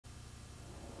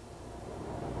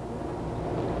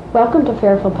Welcome to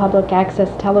Fairfield Public Access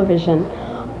Television.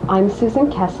 I'm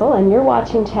Susan Kessel, and you're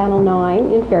watching Channel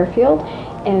 9 in Fairfield,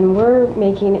 and we're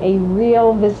making a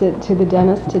real visit to the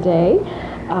dentist today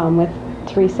with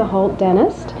Teresa Holt,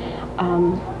 dentist.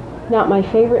 Not my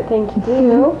favorite thing to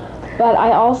do, but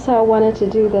I also wanted to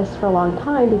do this for a long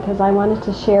time because I wanted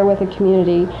to share with the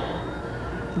community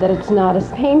that it's not as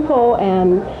painful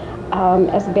and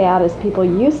as bad as people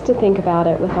used to think about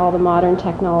it with all the modern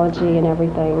technology and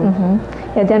everything.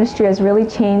 Yeah, dentistry has really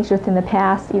changed within the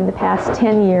past, even the past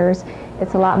 10 years.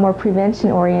 It's a lot more prevention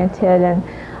oriented, and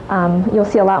you'll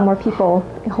see a lot more people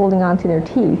holding on to their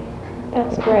teeth.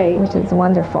 That's great. Which is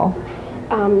wonderful.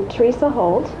 Teresa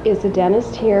Holt is a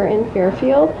dentist here in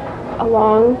Fairfield,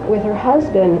 along with her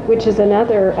husband, which is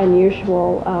another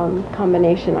unusual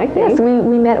combination, I think. Yes,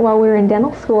 we met while we were in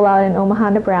dental school out in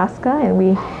Omaha, Nebraska, and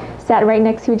we sat right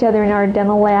next to each other in our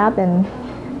dental lab and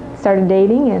started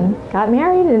dating and got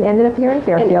married and ended up here in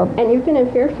Fairfield. And you've been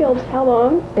in Fairfield how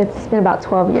long? It's been about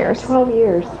 12 years. 12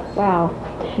 years. Wow.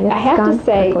 Yes, I have to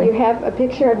say, quickly. you have a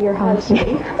picture of your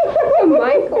husband,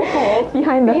 Michael Holt,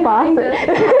 behind the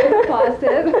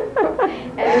closet,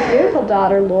 and a beautiful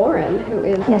daughter, Lauren, who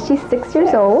is... Yeah, she's 6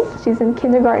 years old. She's in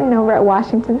kindergarten over at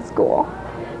Washington School.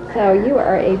 So you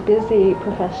are a busy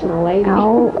professional lady.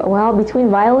 Oh, well,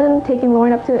 between violin, taking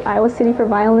Lauren up to Iowa City for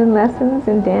violin lessons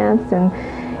and dance and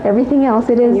everything else,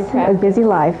 it is a busy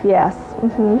life, yes.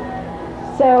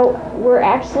 So we're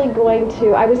actually going to,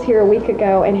 I was here a week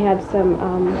ago and had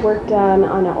some work done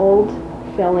on an old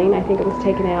filling. I think it was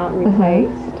taken out and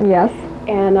replaced. Yes.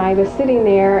 And I was sitting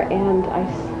there and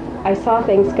I saw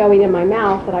things going in my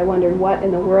mouth that I wondered what in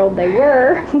the world they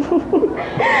were. So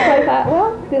I thought,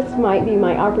 well, this might be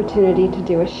my opportunity to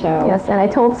do a show. Yes, and I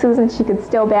told Susan she could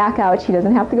still back out. She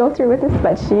doesn't have to go through with this,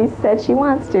 but she said she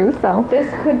wants to, so. This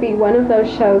could be one of those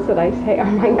shows that I say, oh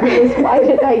my goodness, why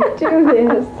did I do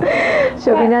this?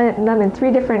 She'll be done in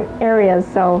 3 different areas,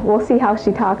 so we'll see how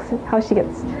she talks, how she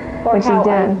gets when she's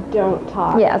done. I don't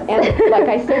talk. Yes. And like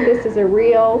I said, this is a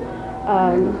real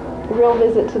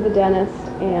visit to the dentist,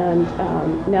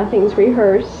 and nothing's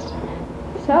rehearsed.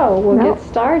 So we'll get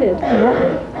started.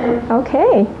 Yep.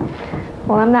 Okay.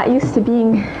 Well, I'm not used to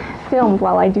being filmed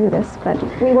while I do this, but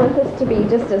we want this to be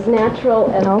just as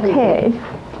natural as okay.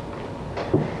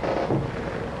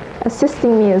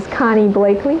 Assisting me is Connie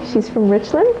Blakely. She's from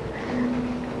Richland.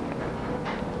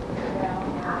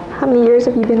 How many years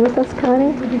have you been with us,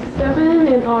 Connie? It'll be 7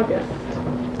 in August.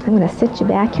 I'm going to sit you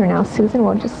back here now, Susan.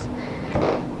 We'll just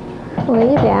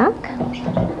lay you back.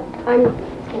 I'm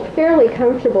fairly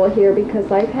comfortable here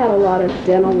because I've had a lot of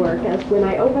dental work. As when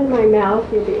I open my mouth,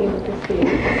 you'll be able to see.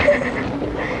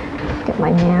 Get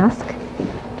my mask.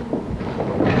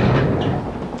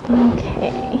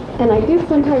 Okay. And I do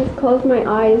sometimes close my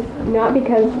eyes, not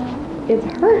because it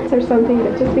hurts or something,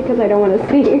 but just because I don't want to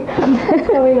see what's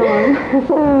going on.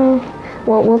 Oh,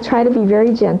 well, we'll try to be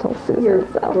very gentle, Susan. You're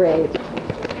great.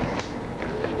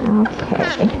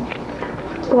 Okay.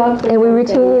 Gloves and we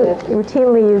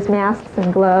routinely use masks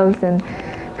and gloves and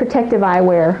protective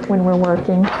eyewear when we're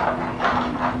working.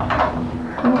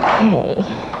 Okay.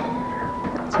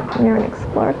 Let's open there and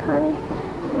explore, Connie.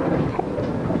 Okay.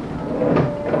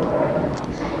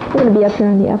 We're going to be up here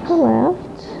in the upper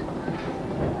left.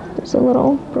 There's a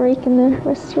little break in the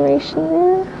restoration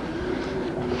there.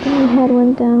 And we had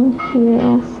one down here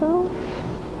also.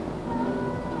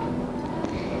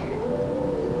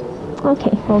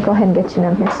 Okay, we'll go ahead and get you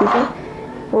numb here, Susan.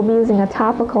 We'll be using a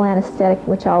topical anesthetic,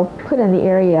 which I'll put in the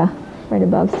area right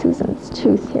above Susan's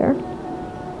tooth here.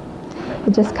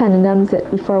 It just kind of numbs it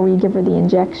before we give her the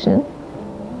injection.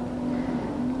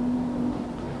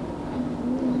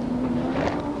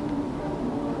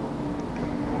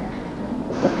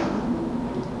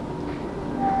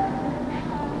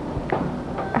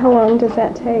 How long does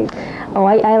that take? Oh,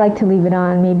 I like to leave it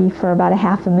on maybe for about a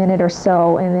half a minute or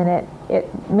so, and then it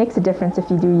makes a difference if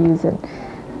you do use it.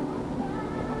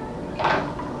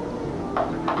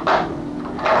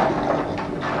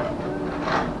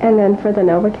 And then for the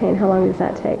Novocaine, how long does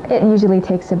that take? It usually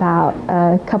takes about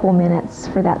a couple minutes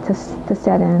for that to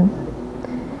set in,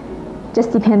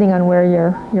 just depending on where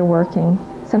you're working.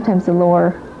 Sometimes the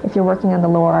lower, if you're working on the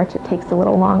lower arch, it takes a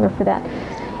little longer for that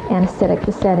anesthetic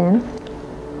to set in.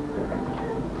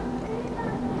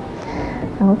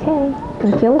 Okay,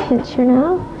 can feel a pinch here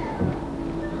now.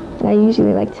 And I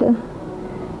usually like to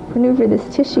maneuver this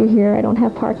tissue here. I don't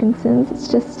have Parkinson's. It's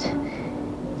just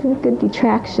a good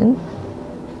detraction.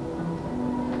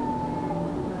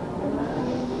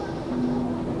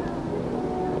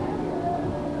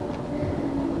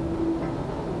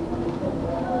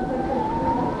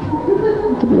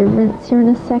 Give you a rinse here in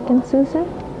a second, Susan.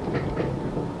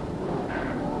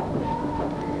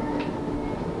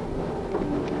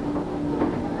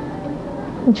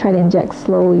 And try to inject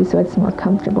slowly so it's more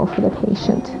comfortable for the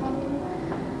patient.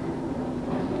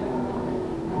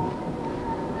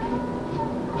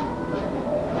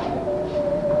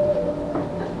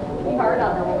 Be hard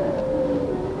on her.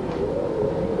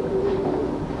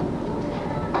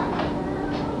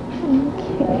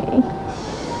 Okay.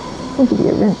 We'll give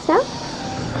you a rinse now.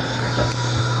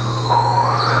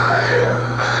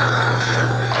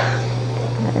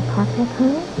 Another pocket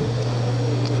cleaner.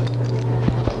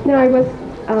 Now, I was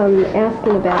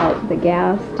asking about the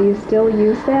gas. Do you still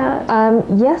use that?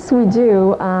 Yes, we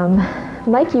do.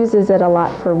 Mike uses it a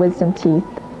lot for wisdom teeth,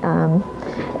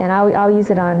 and I'll use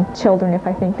it on children if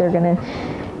I think they're going to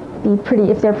be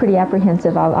if they're pretty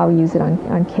apprehensive. I'll use it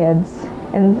on kids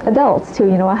and adults too.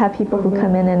 You know, I'll have people who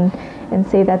come in and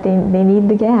say that they need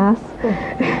the gas.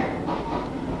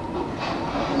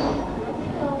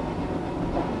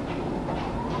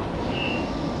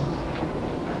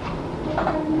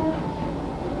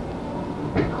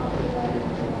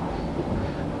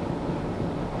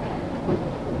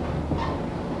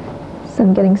 So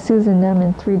I'm getting Susan numb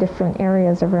in 3 different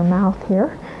areas of her mouth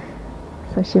here.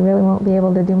 So she really won't be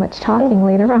able to do much talking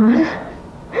later on.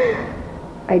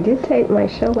 I did tape my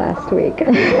show last week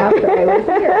after I was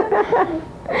here.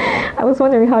 I was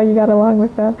wondering how you got along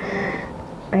with that.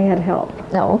 I had help.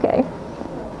 Oh, okay.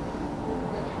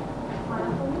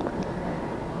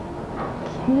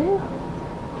 Okay.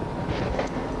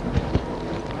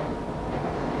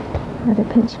 Another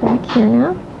pinch back here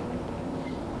now.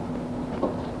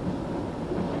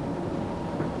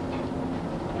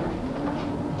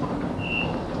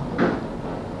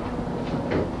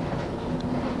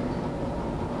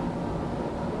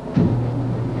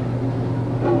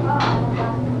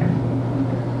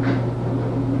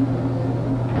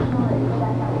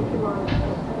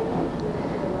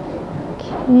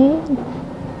 Okay.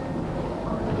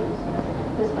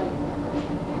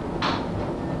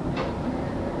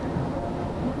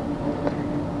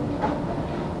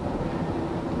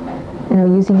 I know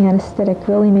using anesthetic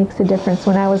really makes a difference.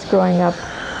 When I was growing up,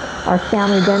 our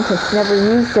family dentist never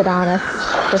used it on us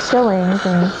for fillings,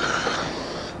 and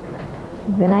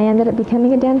then I ended up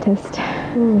becoming a dentist.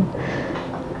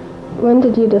 When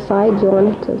did you decide you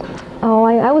wanted to? Oh,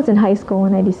 I was in high school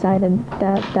when I decided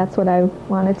that that's what I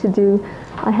wanted to do.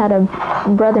 I had a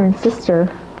brother and sister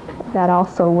that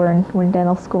also were in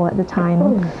dental school at the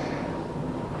time.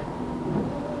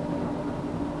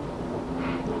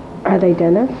 Are they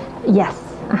dentists? Yes,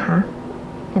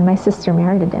 and my sister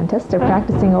married a dentist. They're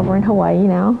practicing over in Hawaii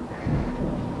now.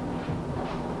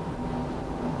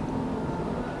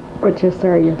 Which is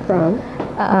where you're from?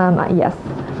 Yes,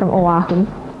 from Oahu.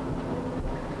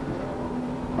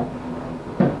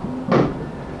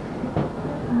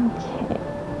 Okay.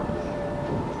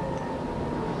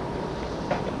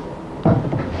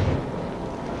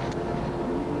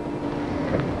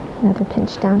 Another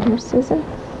pinch down here, Susan.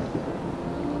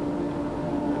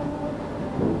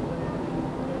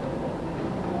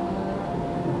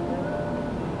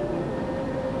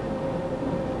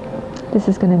 This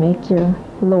is going to make your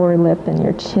lower lip and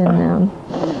your chin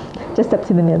just up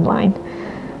to the midline.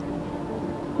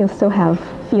 You'll still have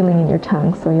feeling in your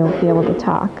tongue, so you'll be able to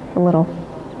talk a little.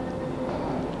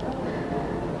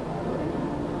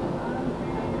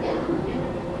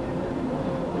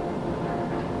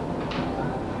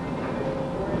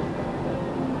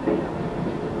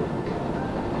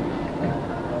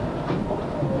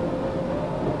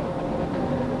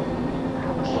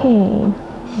 Okay,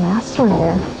 last one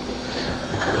there.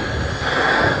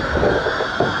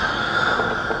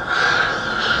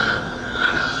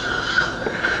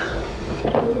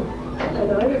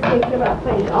 Thinking about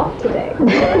playing golf today.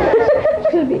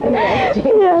 Should be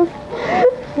interesting. Yes.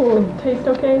 Taste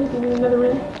okay? Do you need another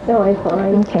rinse? No, I'm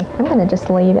fine. Okay, I'm going to just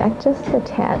lay back just a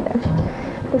tad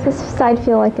there. Does this side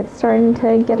feel like it's starting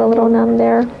to get a little numb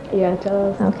there? Yeah, it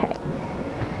does. Okay.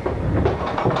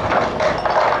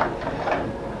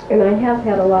 And I have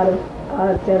had a lot of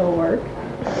dental work.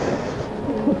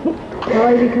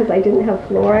 Probably because I didn't have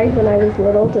fluoride when I was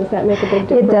little. Does that make a big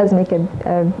difference? It does make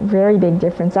a very big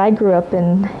difference. I grew up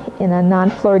in a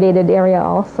non-fluoridated area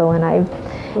also, and I've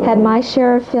had my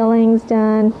share of fillings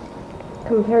done.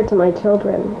 Compared to my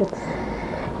children, it's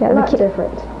a lot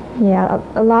different. Yeah,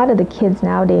 a lot of the kids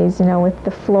nowadays, you know, with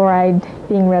the fluoride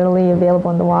being readily available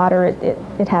in the water,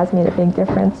 it has made a big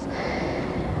difference.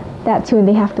 That too, and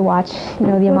they have to watch, you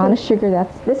know, the amount of sugar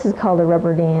this is called a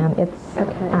rubber dam. It's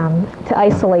to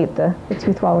isolate the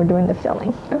tooth while we're doing the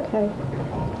filling. Okay.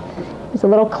 There's a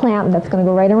little clamp that's going to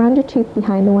go right around your tooth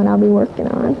behind the one I'll be working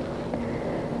on.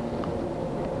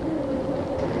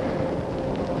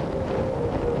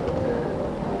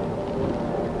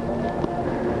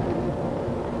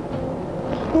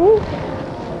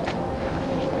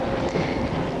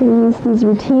 We use these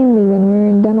routinely when we're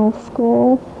in dental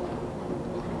school.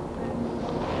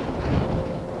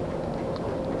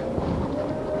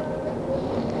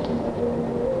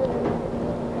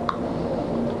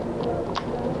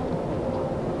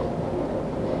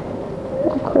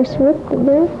 Of course, Rick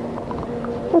there.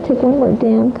 I'll take one more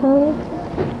dam, Connie.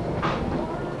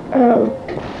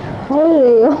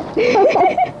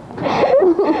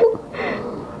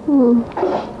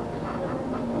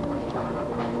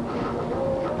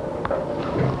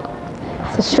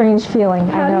 It's a strange feeling,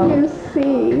 I know. How do you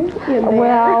see in there?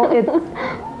 Well,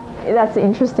 that's the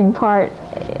interesting part.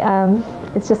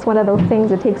 It's just one of those things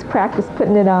that takes practice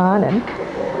putting it on, and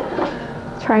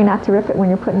trying not to rip it when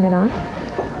you're putting it on.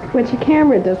 But your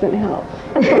camera doesn't help.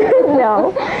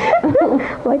 No.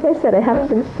 Like I said, I haven't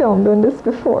been filmed doing this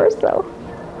before, so.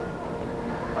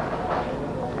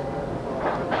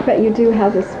 But you do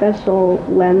have the special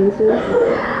lenses.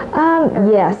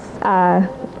 Yes.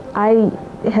 I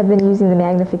have been using the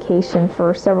magnification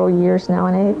for several years now,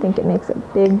 and I think it makes a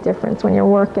big difference when you're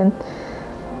working.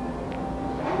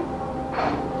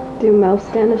 Do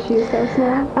most dentists use those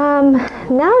now?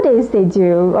 Nowadays they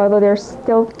do, although there's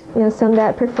still some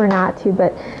that prefer not to.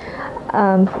 But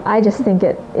I just think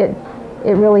it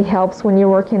really helps when you're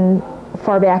working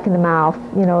far back in the mouth.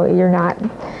 You're not.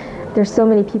 There's so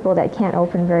many people that can't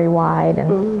open very wide,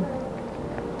 and.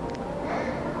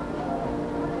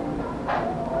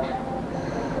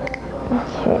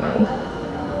 Okay.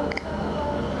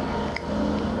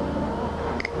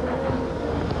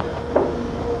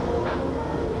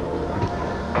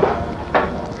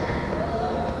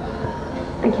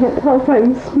 I can't tell if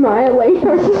I'm smiling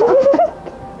or not.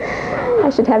 I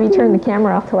should have you turn the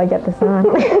camera off till I get this on.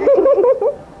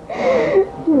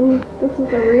 This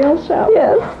is a real show.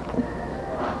 Yes.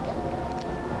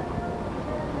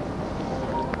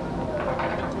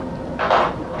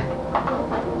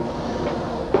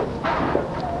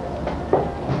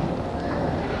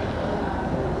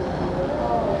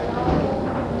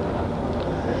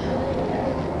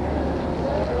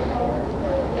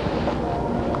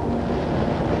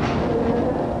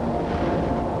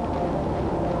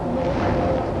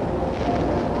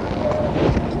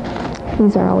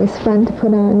 These are always fun to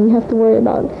put on. You have to worry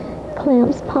about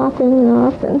clamps popping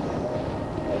off, and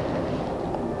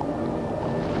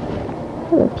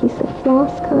have a piece of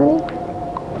floss, Connie.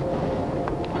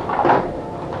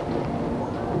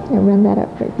 And run that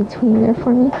up right between there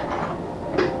for me.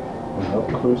 Up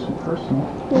close and personal.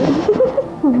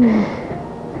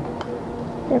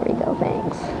 There we go,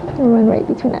 thanks. And run right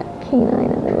between that canine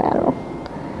and the lateral.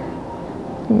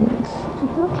 Thanks.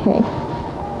 Okay.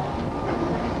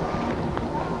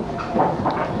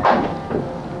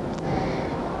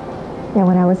 Yeah,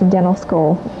 when I was in dental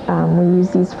school, we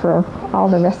used these for all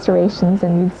the restorations,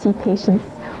 and you'd see patients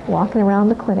walking around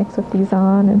the clinics with these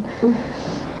on, and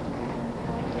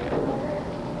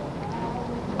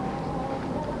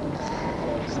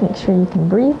just make sure you can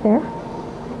breathe there.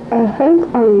 I think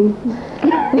I'm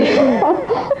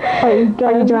done.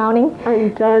 Are you drowning?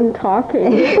 I'm done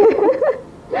talking.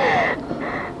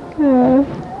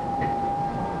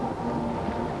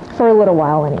 For a little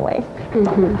while, anyway.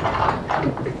 Okay.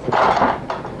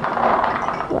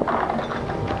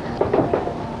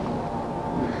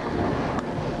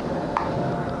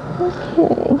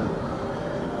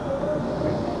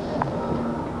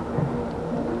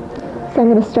 So I'm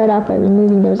going to start out by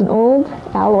removing, there's an old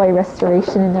alloy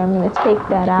restoration in there. I'm going to take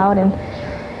that out and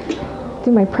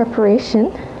do my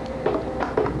preparation.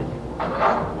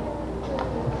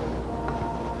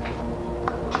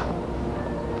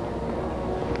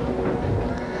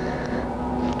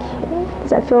 Does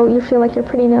that you feel like you're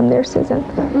pretty numb there, Susan?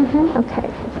 Mm-hmm. Okay.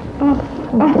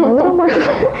 Okay, a little more.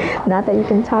 Not that you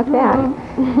can talk back.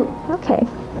 Okay.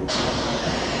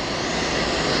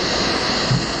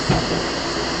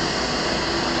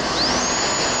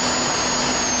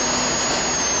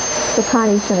 So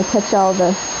Connie's going to catch all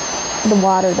the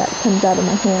water that comes out of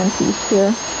my handpiece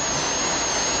here.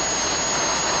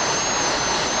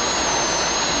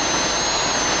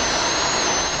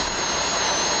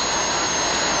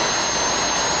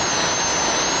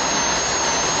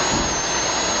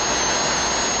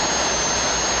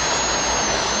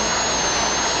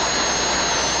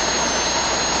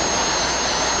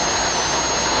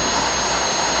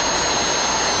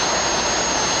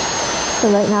 So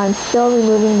right now I'm still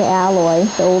removing the alloy,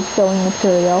 the old filling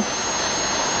material.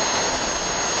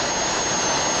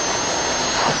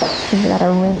 We've got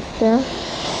our rinse there.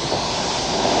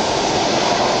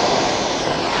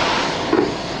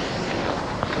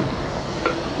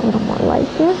 A little more light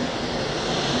there.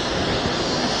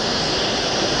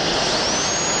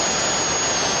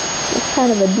 Just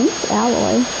kind of a deep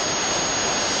alloy.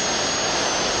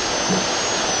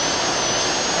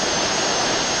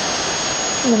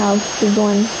 And then I'll be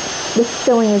going, this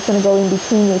filling is going to go in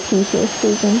between your teeth here,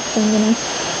 Susan, so I'm going to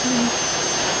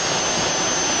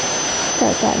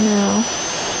start that now.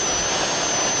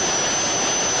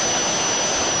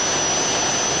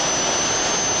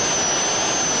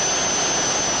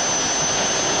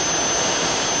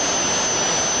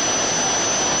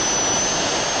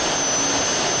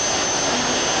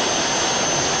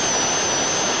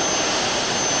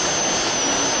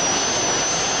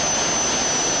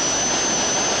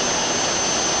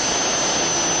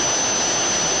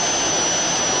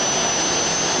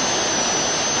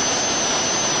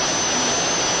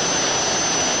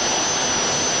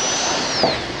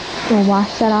 We'll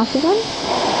wash that off again.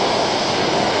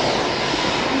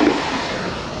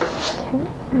 Okay,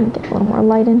 let me get a little more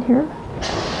light in here.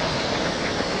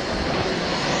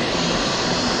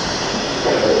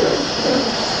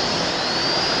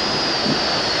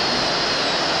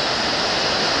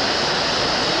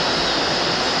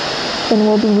 Then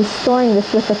we'll be restoring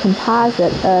this with a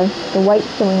composite of the white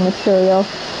filling material.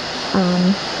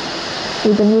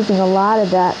 We've been using a lot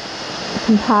of that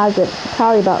composite,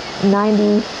 probably about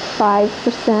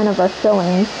 95% of our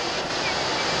fillings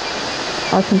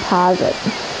are composite.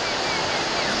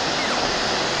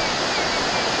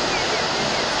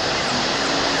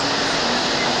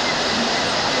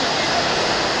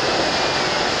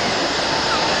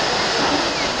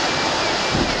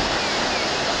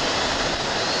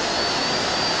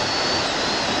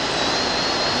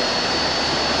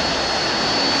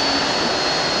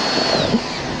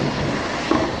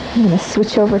 I'm going to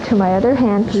switch over to my other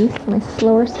handpiece, my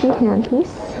slower speed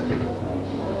handpiece.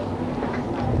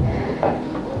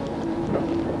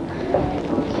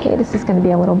 Okay, this is going to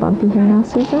be a little bumpy here now,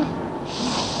 Susan.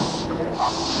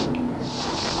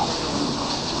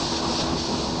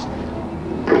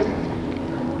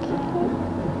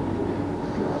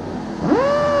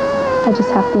 I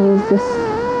just have to use this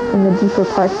in the deeper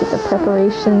parts of the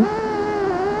preparation.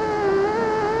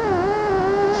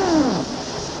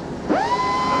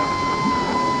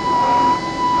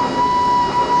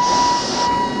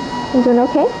 You doing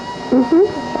okay? Mm-hmm.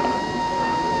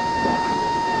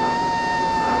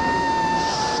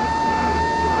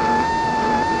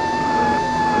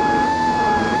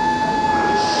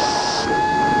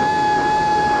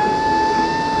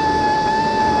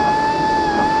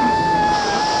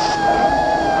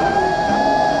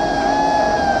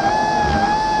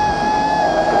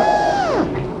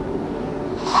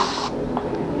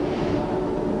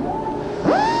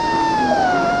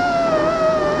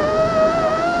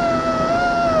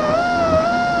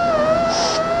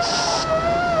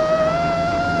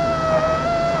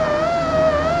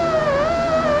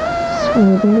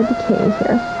 Removing the decay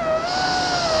here.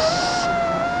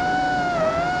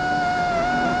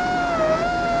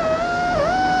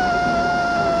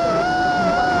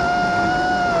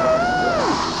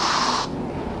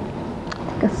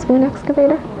 Take a spoon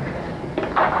excavator.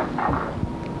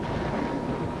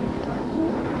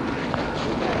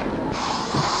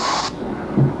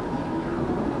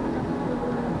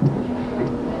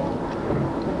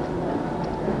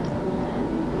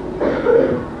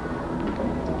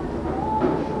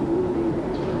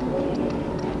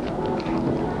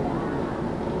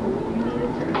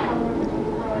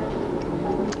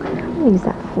 Use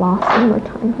that floss one more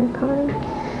time here, Connie.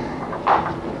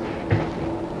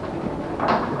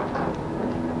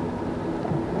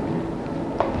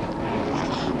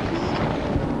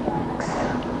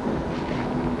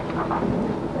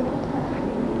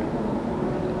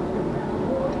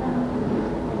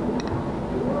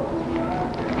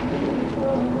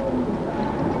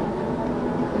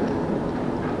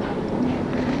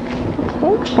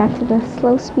 Okay, back to the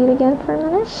slow speed again for a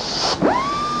minute.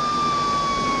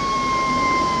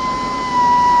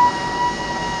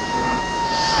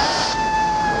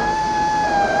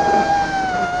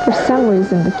 For some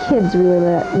reason, the kids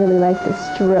really like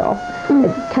this drill.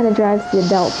 It kind of drives the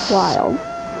adults wild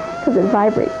because it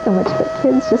vibrates so much, but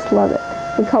kids just love it.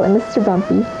 We call it Mr.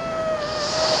 Bumpy.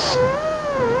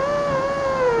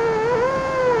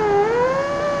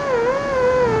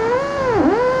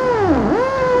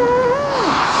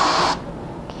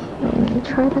 Okay, let me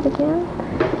try that again.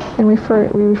 And we refer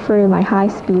to my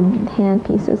high-speed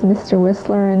handpiece as Mr.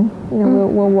 Whistler, and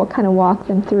we'll kind of walk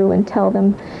them through and tell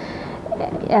them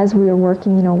as we are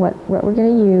working, what we're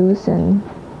going to use and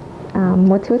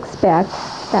what to expect.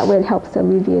 That way it helps to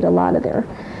alleviate a lot of their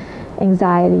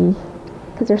anxiety,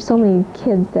 because there's so many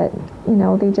kids that,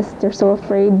 they're so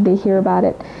afraid. They hear about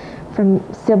it from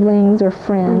siblings or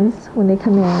friends when they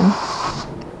come in.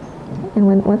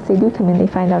 And once they do come in, they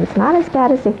find out it's not as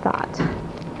bad as they thought.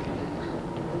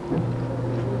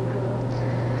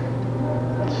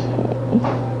 Okay.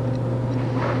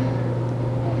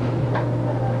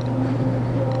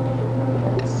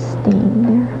 Stain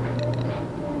there.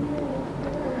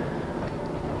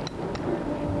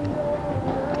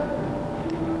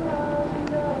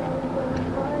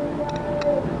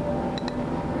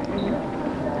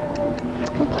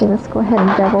 Okay, let's go ahead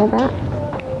and bevel that.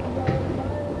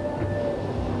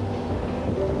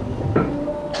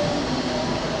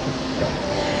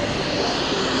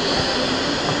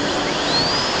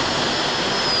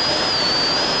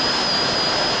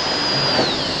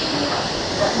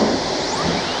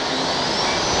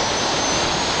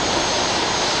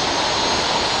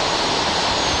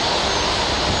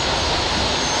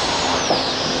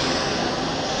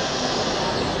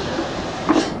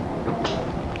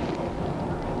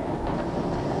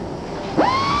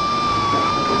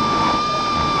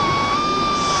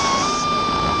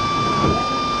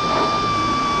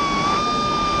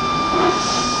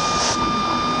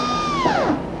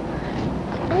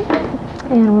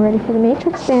 And we're ready for the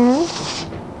matrix band.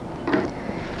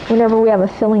 Whenever we have a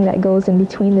filling that goes in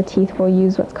between the teeth, we'll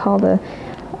use what's called a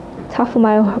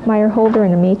Tafelmeier holder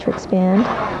and a matrix band.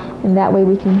 And that way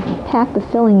we can pack the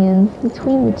filling in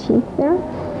between the teeth there.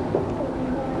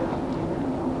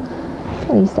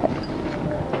 At least that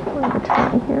one more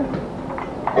try here.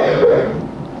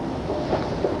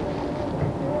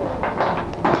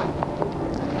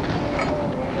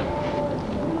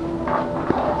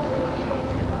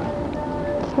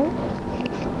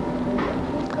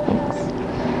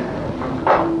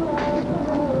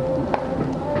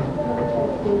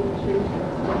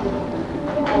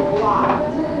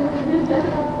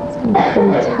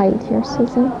 Pretty tight here,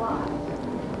 Susan.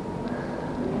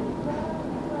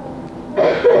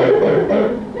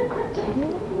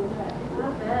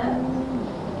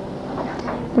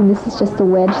 And this is just a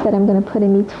wedge that I'm going to put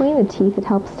in between the teeth. It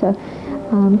helps to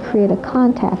create a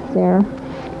contact there.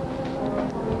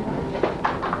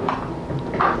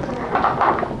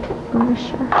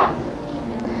 Sure.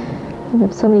 We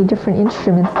have so many different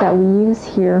instruments that we use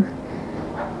here.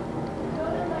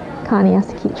 Connie has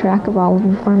to keep track of all of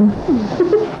them for me.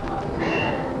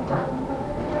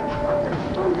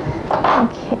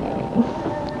 Okay.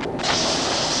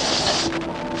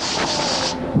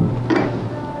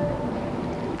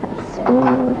 That's spoon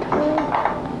one more time.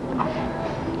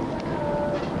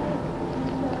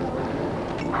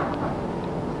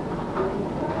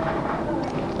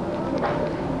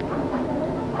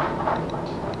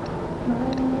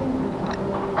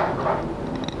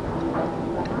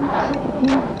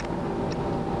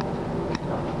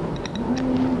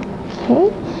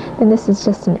 And this is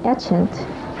just an etchant.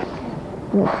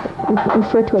 We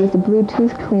refer to it as a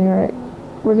Bluetooth cleaner.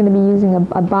 We're going to be using a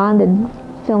bonded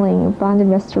filling, a bonded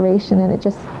restoration, and it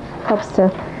just helps to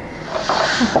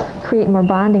create more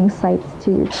bonding sites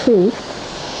to your tooth.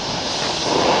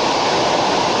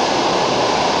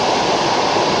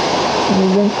 And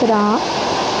we rinse it off.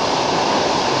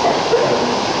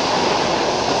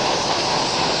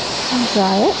 And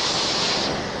dry it.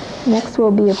 Next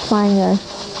we'll be applying a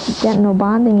dentinal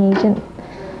bonding agent.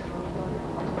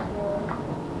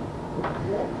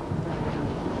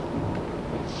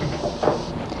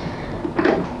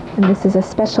 And this is a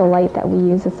special light that we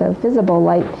use. It's a visible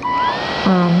light.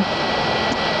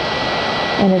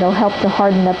 And it'll help to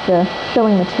harden up the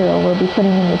filling material we'll be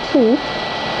putting in the tooth.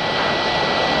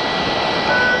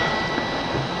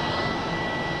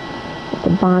 Have to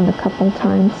bond a couple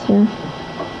times here.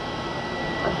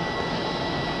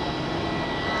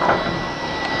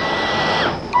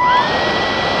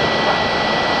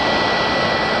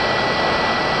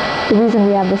 The reason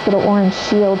we have this little orange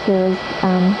shield here is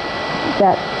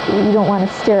that you don't want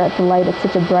to stare at the light. It's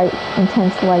such a bright,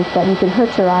 intense light that you could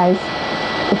hurt your eyes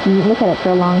if you look at it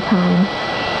for a long time.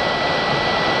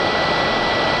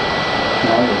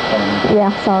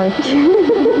 Yeah, sorry.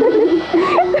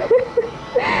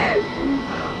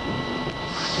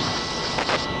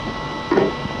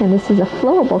 And this is a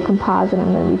flowable composite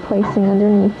I'm going to be placing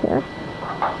underneath here.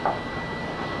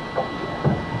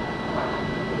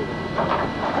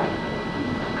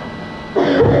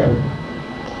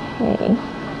 Okay.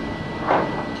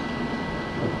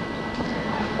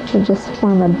 So just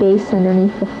form a base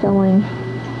underneath the filling.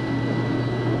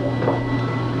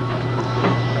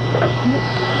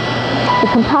 The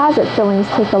composite fillings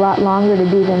take a lot longer to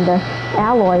do than the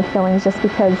alloy fillings, just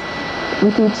because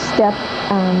with each step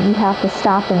you have to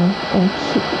stop and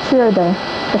cure the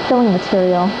filling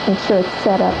material, make sure it's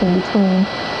set up in between.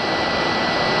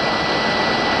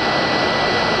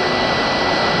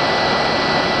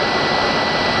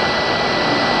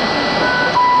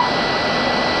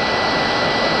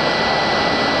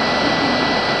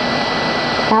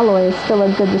 alloy is still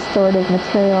a good restorative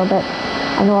material, but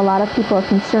I know a lot of people are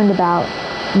concerned about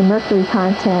the mercury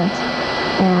content,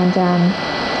 and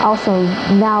also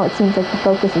now it seems like the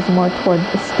focus is more toward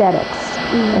aesthetics.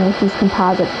 And with these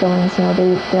composite fillings, you know,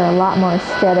 they're a lot more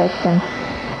aesthetic, and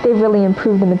they've really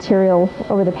improved the material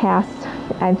over the past,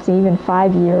 I'd say, even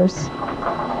 5 years.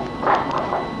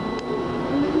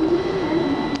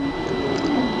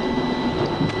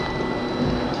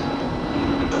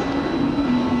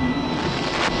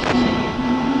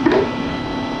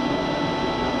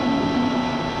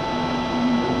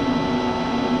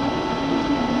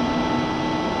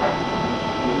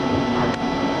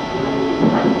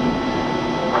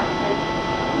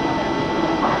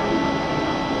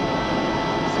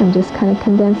 I'm just kind of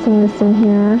condensing this in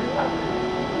here.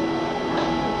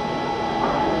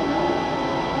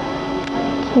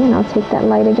 Okay, and I'll take that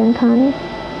light again, Connie.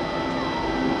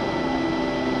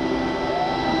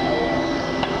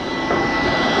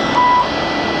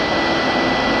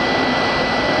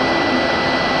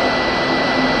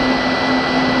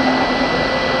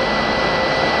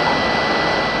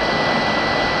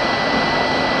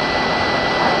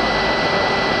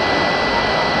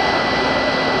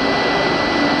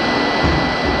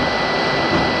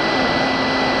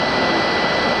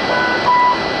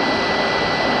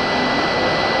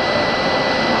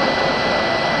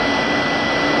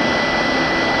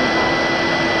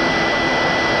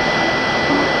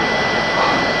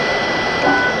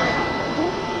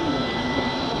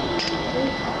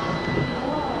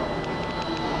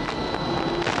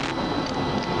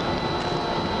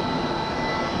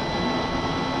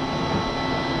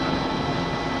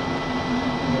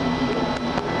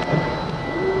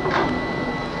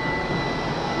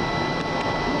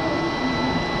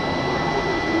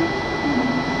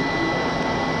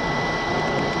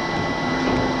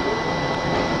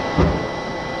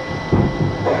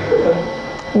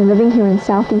 Living here in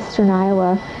southeastern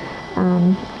Iowa,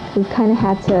 we've kind of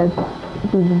had to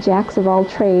be the jacks of all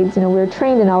trades. You know, we're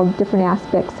trained in all different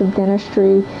aspects of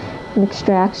dentistry and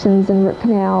extractions and root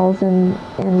canals and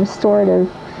restorative.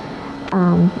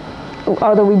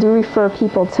 Although we do refer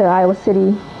people to Iowa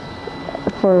City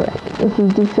for if we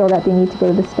do feel that they need to go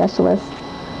to the specialist.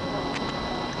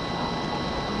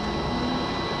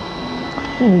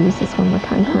 Let me use this one more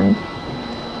time, Connie.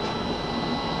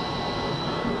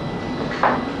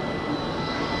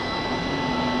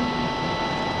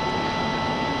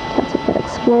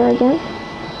 Explorer again.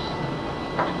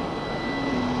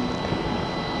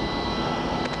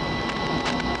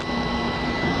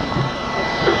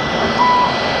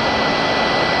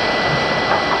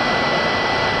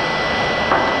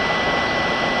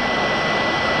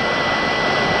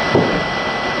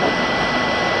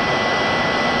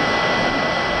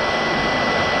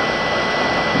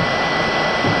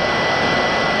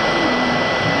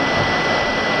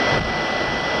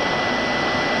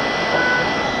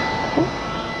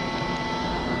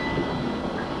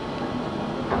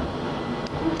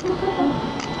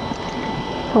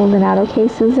 Holding out okay,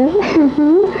 Susan?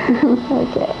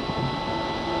 Okay.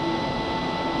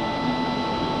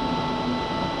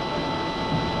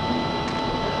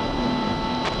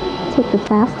 Take the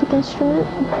plastic instrument.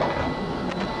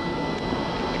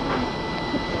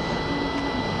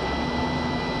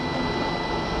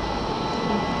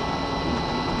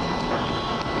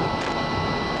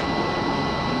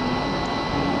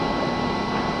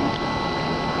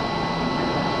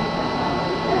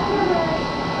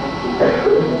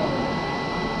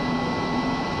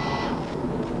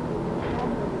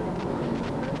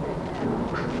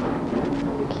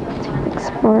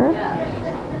 Explorer. Okay.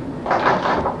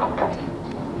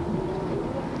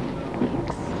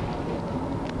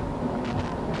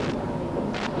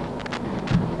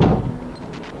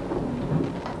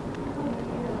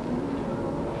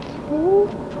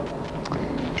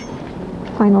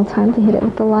 Final time to hit it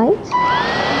with the light.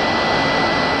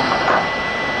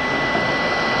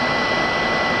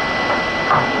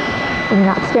 And you're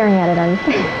not staring at it, are you?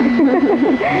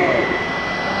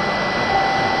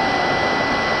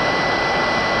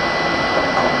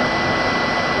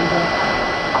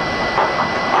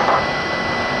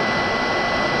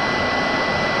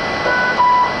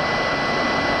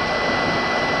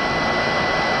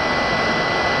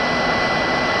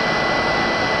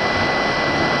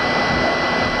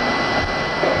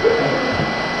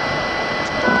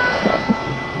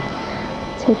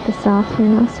 Take this off here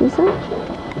now, Susan.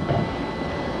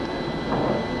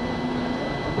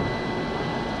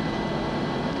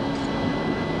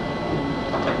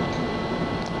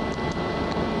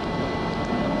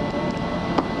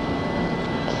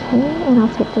 Okay, and I'll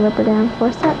take the rubber down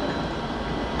forceps.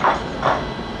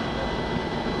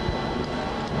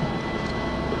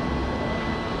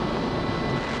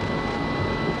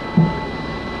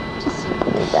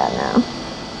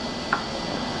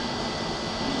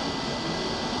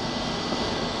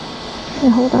 Can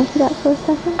you hold on to that for a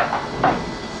second?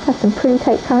 Got some pretty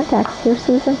tight contacts here,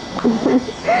 Susan. Okay,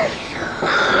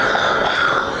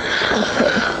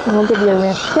 and we'll give you a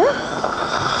rinse here.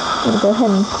 I'm going to go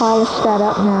ahead and polish that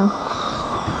up now.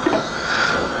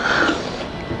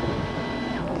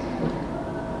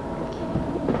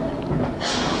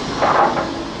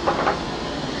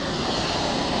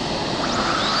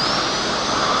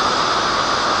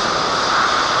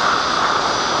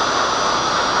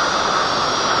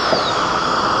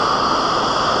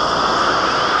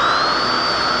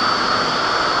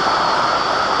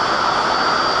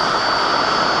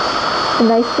 The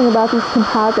nice thing about these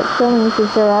composite fillings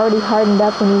is they're already hardened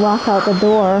up when you walk out the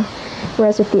door,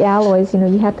 whereas with the alloys, you know,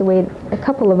 you have to wait a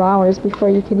couple of hours before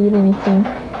you could eat anything.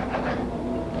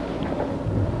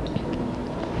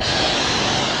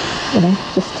 I'm going to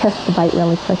just test the bite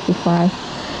really quick before I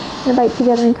bite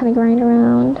together and kind of grind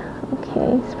around.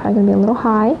 Okay, it's probably going to be a little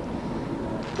high.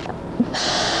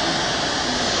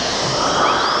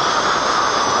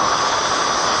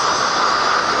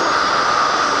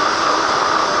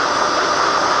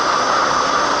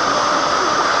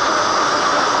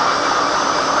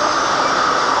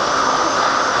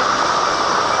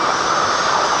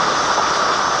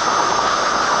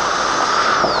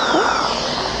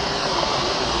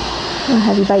 I'll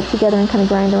have you bite together and kind of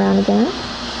grind around again.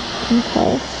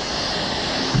 Okay.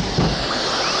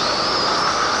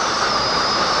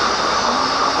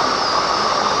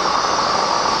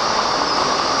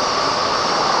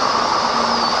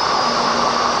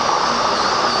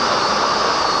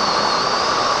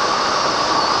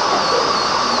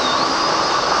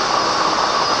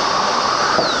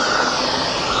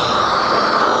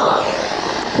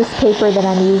 This paper that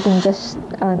I'm using just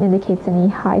indicates any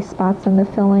high spots on the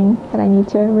filling that I need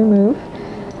to remove.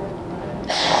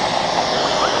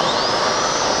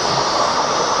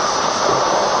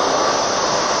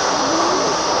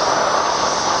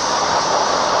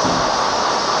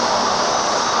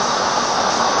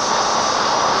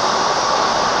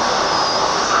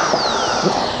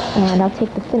 And I'll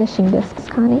take the finishing discs,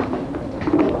 Connie.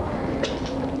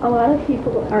 A lot of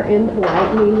people are into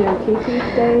whitening their teeth these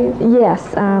days.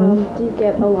 Yes. Do you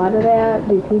get a lot of that?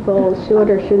 Do people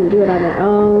should or shouldn't do it on their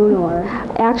own? Or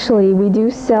actually, we do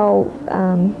sell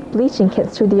bleaching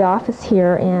kits through the office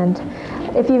here, and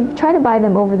if you try to buy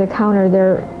them over the counter,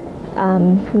 they're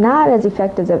not as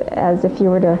effective as if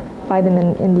you were to buy them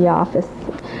in the office.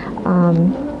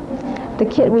 The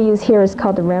kit we use here is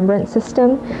called the Rembrandt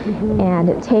system, and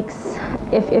it takes,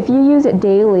 if you use it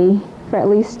daily for at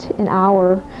least an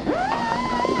hour,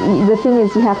 the thing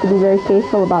is you have to be very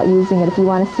faithful about using it if you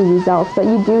want to see results, but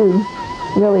you do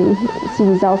really see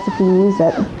results if you use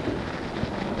it.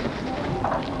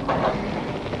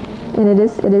 And it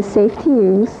is safe to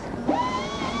use.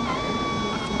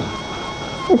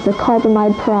 It's a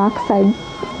carbamide peroxide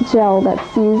gel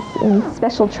that's used in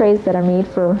special trays that are made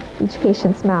for each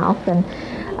patient's mouth, and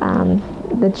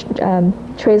the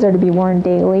trays are to be worn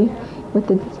daily with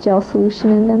the gel solution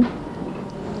in them.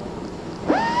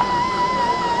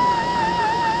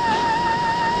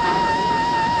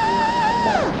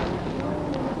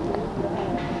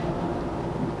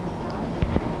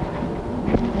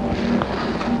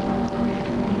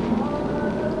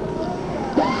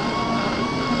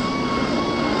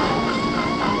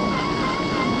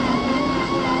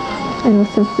 And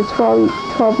since the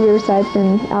 12 years I've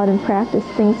been out in practice,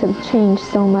 things have changed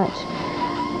so much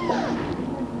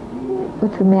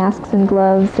with the masks and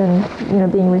gloves and, you know,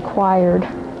 being required.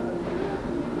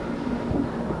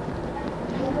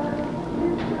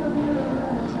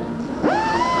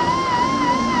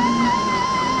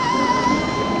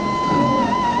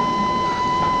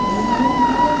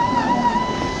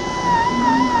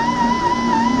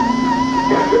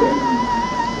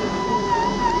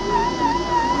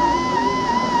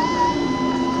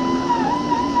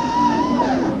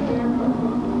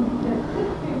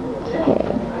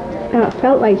 Oh, it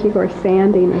felt like you were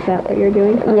sanding. Is that what you're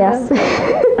doing? Yes.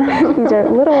 These are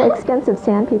little expensive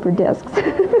sandpaper discs.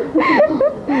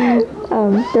 They're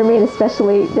made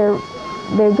especially,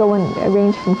 they go in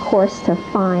range from coarse to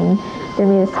fine. They're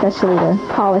made especially to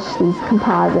polish these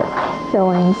composite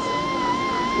fillings.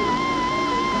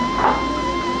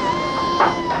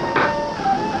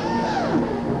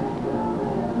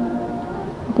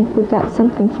 I think we've got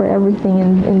something for everything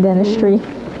in dentistry.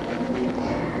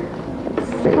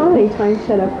 How many times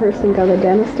should a person go to the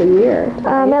dentist a year?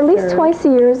 At least twice a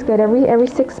year is good, every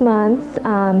 6 months.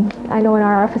 I know in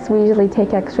our office we usually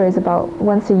take x-rays about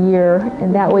once a year,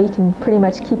 and that way you can pretty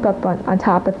much keep up on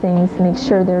top of things and make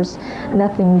sure there's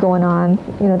nothing going on,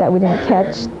 you know, that we didn't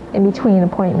catch in between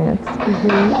appointments.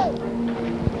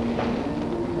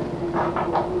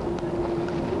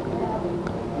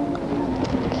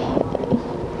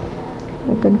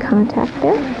 A good contact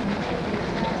there.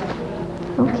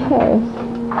 Okay.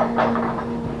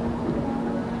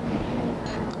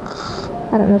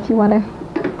 I don't know if you want to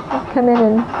come in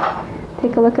and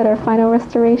take a look at our final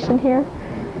restoration here.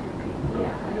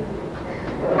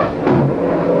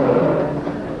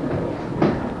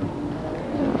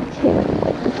 Okay, let me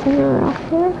wipe the center off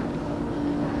here.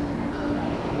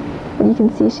 And you can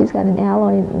see she's got an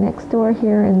alloy next door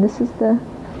here, and this is the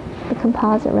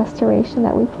composite restoration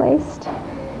that we placed.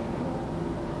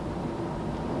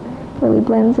 Really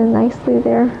blends in nicely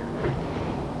there.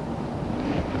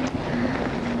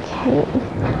 Okay.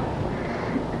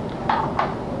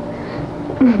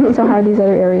 So how are these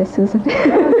other areas, Susan?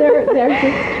 They're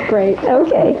just great.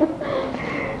 Okay.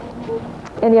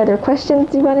 Any other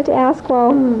questions you wanted to ask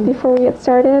before we get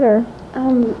started, or?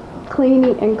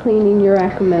 Cleaning you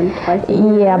recommend twice a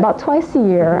year? Yeah, about twice a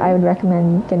year I would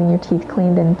recommend getting your teeth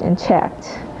cleaned and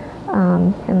checked.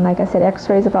 And like I said,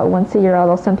 x-rays about once a year,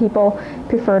 although some people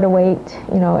prefer to wait,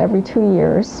 every 2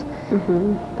 years.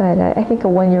 Mm-hmm. But I think a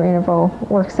 1-year interval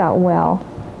works out well.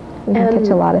 We can catch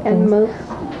a lot of things.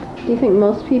 Do you think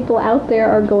most people out there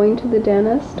are going to the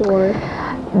dentist, or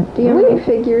do you have any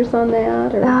figures on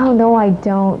that? Or? Oh, no, I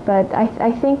don't. But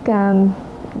I think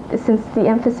since the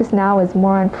emphasis now is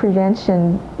more on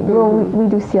prevention, we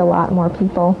do see a lot more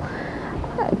people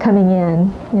coming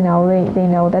in. They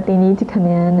know that they need to come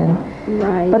in, and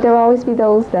right. But there will always be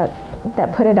those that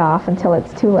put it off until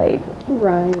it's too late.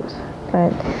 Right.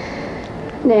 But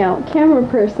now, camera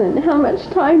person, how much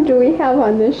time do we have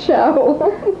on this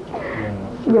show?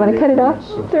 You want to cut it off?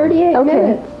 38 okay.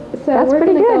 minutes. So that's we're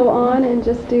going to good. go on and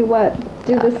just do what?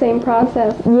 Do the same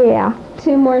process? Yeah.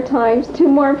 2 more times, 2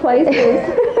 more places.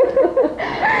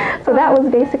 So that was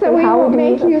basically so how we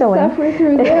make you filling. suffer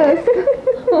through this.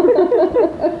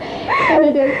 And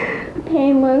it is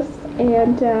painless,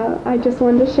 and I just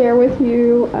wanted to share with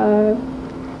you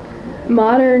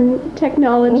modern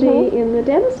technology in the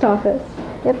dentist office.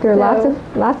 Yep, there are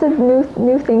lots of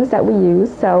new things that we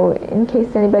use. So in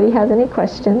case anybody has any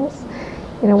questions,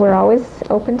 we're always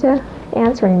open to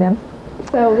answering them.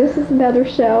 So this is another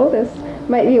show. This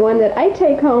might be one that I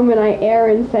take home and I air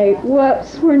and say,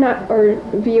 whoops, we're not, or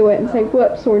view it and say,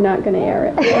 whoops, we're not going to air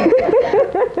it.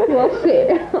 We'll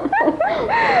see.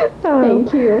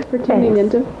 Thank you for tuning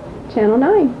into Channel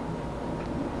 9.